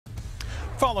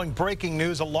Following breaking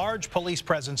news, a large police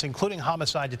presence, including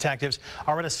homicide detectives,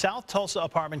 are at a South Tulsa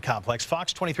apartment complex.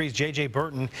 Fox 23's J.J.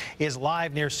 Burton is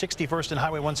live near 61st and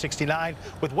Highway 169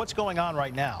 with what's going on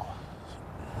right now.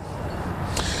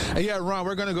 Yeah, Ron,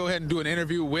 we're going to go ahead and do an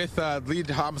interview with lead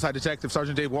homicide detective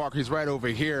Sergeant Dave Walker. He's right over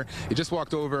here. He just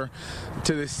walked over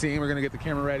to this scene. We're going to get the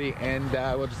camera ready, and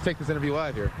we'll just take this interview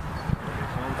live here.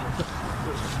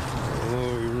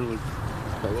 Hello, you really...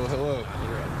 Hello, hello.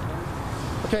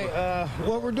 Okay,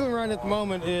 what we're doing right at the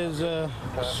moment is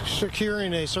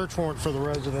securing a search warrant for the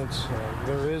residence.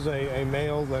 There is a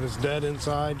male that is dead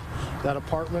inside that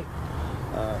apartment,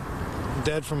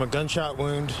 dead from a gunshot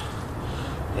wound,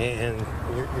 and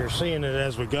you're seeing it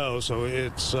as we go, so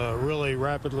it's really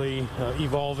rapidly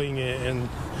evolving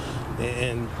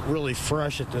and really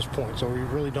fresh at this point, so we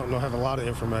really don't have a lot of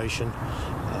information.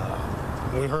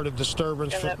 We heard a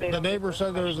disturbance. The neighbor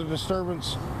said there was a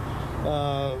disturbance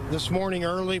this morning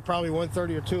early, probably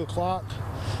 1:30 or 2 o'clock.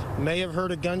 May have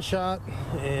heard a gunshot,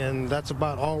 and that's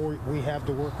about all we have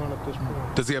to work on at this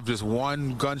point. Does he have just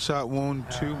one gunshot wound,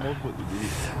 two, multiple?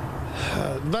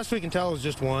 The best we can tell is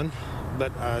just one,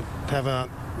 but I haven't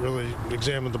really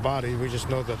examined the body. We just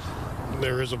know that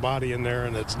there is a body in there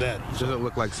and it's dead. Does it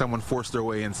look like someone forced their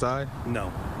way inside?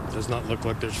 No, it does not look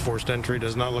like there's forced entry.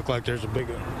 Does not look like there's a big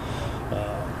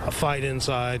a fight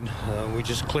inside. We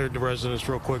just cleared the residence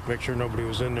real quick, make sure nobody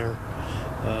was in there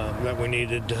that we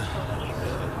needed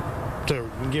to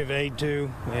give aid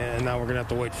to, and now we're going to have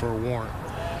to wait for a warrant,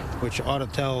 which ought to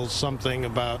tell something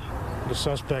about the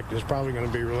suspect is probably going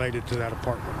to be related to that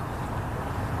apartment.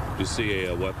 Do you see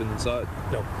a weapon inside?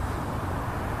 No.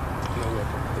 No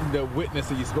weapon. The witness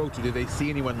that you spoke to, did they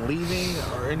see anyone leaving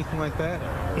or anything like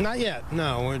that? Not yet,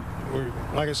 no. We're,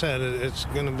 like I said, it's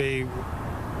going to be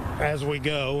as we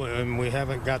go, and we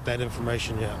haven't got that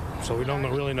information yet. So we don't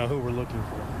really know who we're looking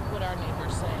for. What our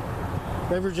neighbors say?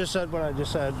 Neighbor just said what I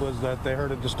just said, was that they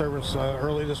heard a disturbance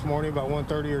early this morning, about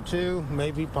 1:30 or 2,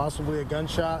 maybe possibly a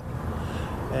gunshot,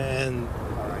 and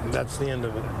that's the end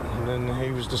of it. And then he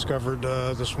was discovered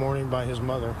this morning by his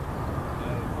mother.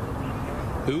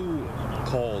 Who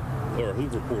called, or who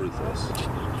reported this?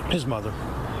 His mother.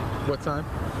 What time?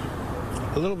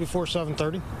 A little before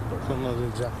 7:30. I don't know the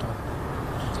exact time.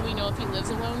 Do we know if he lives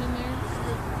alone in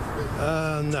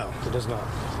there? No, he does not.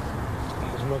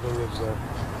 His mother lives there.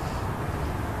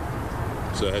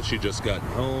 So had she just gotten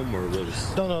home, or what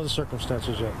was... Don't know the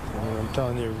circumstances yet. I mean, I'm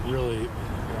telling you, really,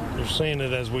 you're seeing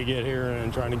it as we get here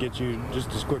and trying to get you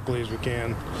just as quickly as we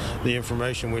can the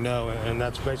information we know, and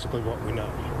that's basically what we know.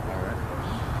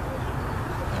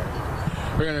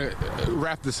 We're going to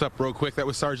wrap this up real quick. That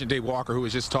was Sergeant Dave Walker who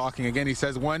was just talking. Again, he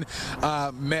says one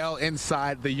male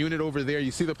inside the unit over there. You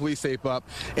see the police tape up.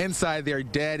 Inside there,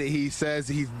 dead. He says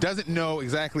he doesn't know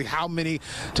exactly how many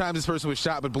times this person was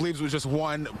shot, but believes it was just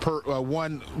one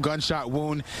gunshot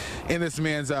wound in this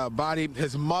man's body.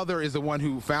 His mother is the one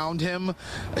who found him.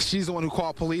 She's the one who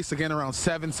called police, again, around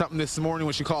 7-something this morning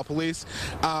when she called police.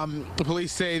 The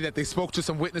police say that they spoke to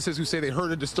some witnesses who say they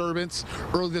heard a disturbance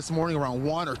early this morning, around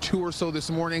 1 or 2 or so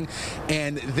this morning,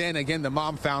 and then again the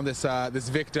mom found this this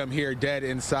victim here dead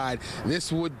inside. This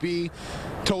would be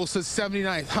Tulsa's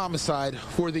 79th homicide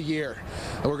for the year.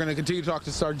 And we're going to continue to talk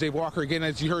to Sergeant Dave Walker. Again,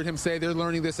 as you heard him say, they're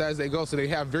learning this as they go, so they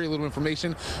have very little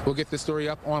information. We'll get this story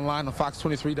up online on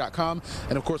fox23.com,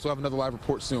 and of course we'll have another live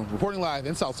report soon. Reporting live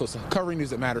in South Tulsa, covering news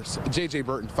that matters, J.J.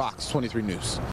 Burton, Fox 23 News.